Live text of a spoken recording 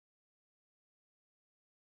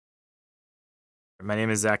My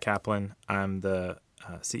name is Zach Kaplan. I'm the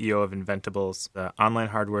CEO of Inventables, the online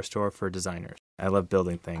hardware store for designers. I love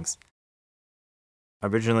building things.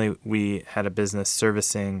 Originally, we had a business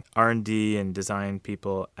servicing R&D and design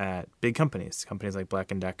people at big companies like Black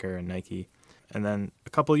 & Decker and Nike. And then a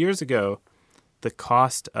couple years ago, the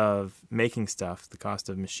cost of making stuff, the cost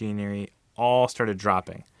of machinery, all started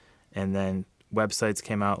dropping. And then websites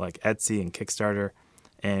came out like Etsy and Kickstarter,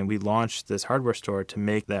 and we launched this hardware store to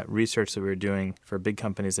make that research that we were doing for big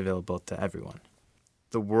companies available to everyone.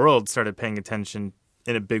 The world started paying attention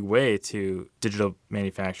in a big way to digital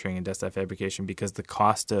manufacturing and desktop fabrication because the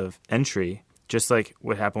cost of entry, just like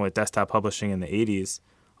what happened with desktop publishing in the 80s,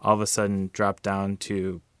 all of a sudden dropped down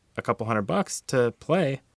to a couple $100 to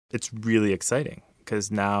play. It's really exciting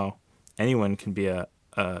because now anyone can be a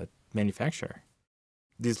manufacturer.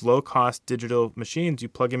 These low-cost digital machines, you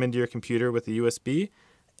plug them into your computer with a USB,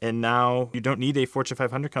 and now you don't need a Fortune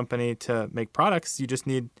 500 company to make products. You just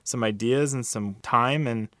need some ideas and some time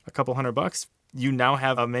and a couple $100. You now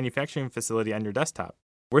have a manufacturing facility on your desktop.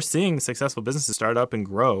 We're seeing successful businesses start up and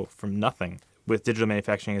grow from nothing with digital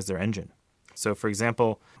manufacturing as their engine. So, for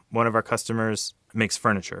example, one of our customers makes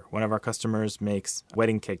furniture. One of our customers makes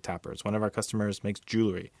wedding cake toppers. One of our customers makes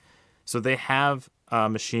jewelry. So they have a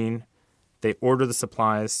machine, they order the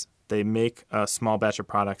supplies, they make a small batch of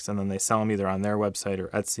products, and then they sell them either on their website or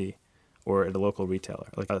Etsy or at a local retailer,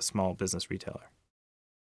 like a small business retailer.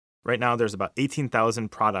 Right now, there's about 18,000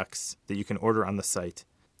 products that you can order on the site.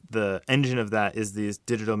 The engine of that is these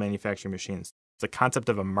digital manufacturing machines. The concept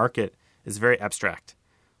of a market is very abstract.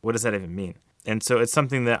 What does that even mean? And so it's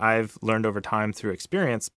something that I've learned over time through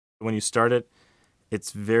experience. When you start it,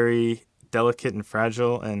 it's very delicate and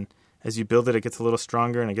fragile, and as you build it, it gets a little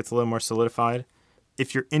stronger and it gets a little more solidified.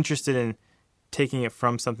 If you're interested in taking it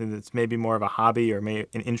from something that's maybe more of a hobby or maybe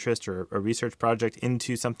an interest or a research project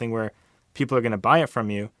into something where people are going to buy it from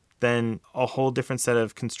you, then a whole different set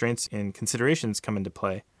of constraints and considerations come into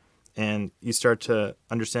play. And you start to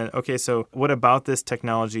understand, okay, so what about this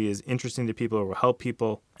technology is interesting to people or will help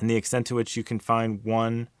people? And the extent to which you can find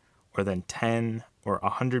one or then 10 or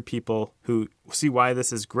 100 people who see why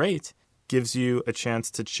this is great gives you a chance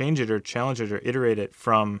to change it or challenge it or iterate it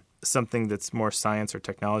from something that's more science or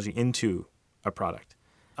technology into a product.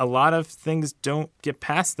 A lot of things don't get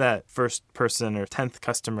past that first person or 10th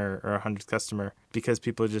customer or 100th customer because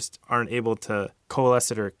people just aren't able to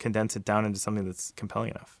coalesce it or condense it down into something that's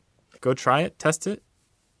compelling enough. Go try it, test it.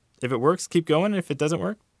 If it works, keep going. If it doesn't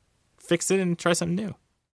work, fix it and try something new.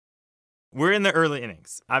 We're in the early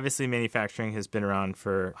innings. Obviously, manufacturing has been around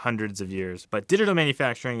for hundreds of years, but digital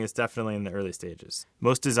manufacturing is definitely in the early stages.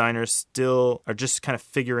 Most designers still are just kind of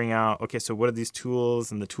figuring out, okay, so what are these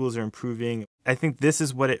tools? And the tools are improving. I think this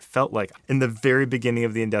is what it felt like in the very beginning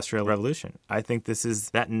of the Industrial Revolution. I think this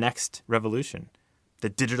is that next revolution, the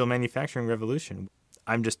digital manufacturing revolution.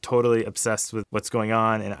 I'm just totally obsessed with what's going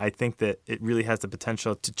on, and I think that it really has the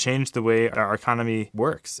potential to change the way our economy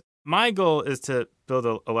works. My goal is to build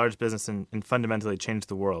a large business and fundamentally change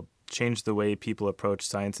the world, change the way people approach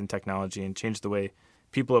science and technology, and change the way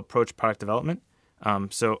people approach product development.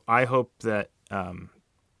 So I hope that when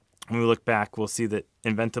we look back, we'll see that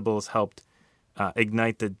Inventables helped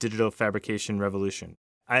ignite the digital fabrication revolution.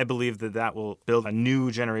 I believe that that will build a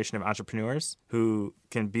new generation of entrepreneurs who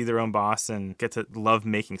can be their own boss and get to love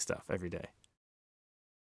making stuff every day.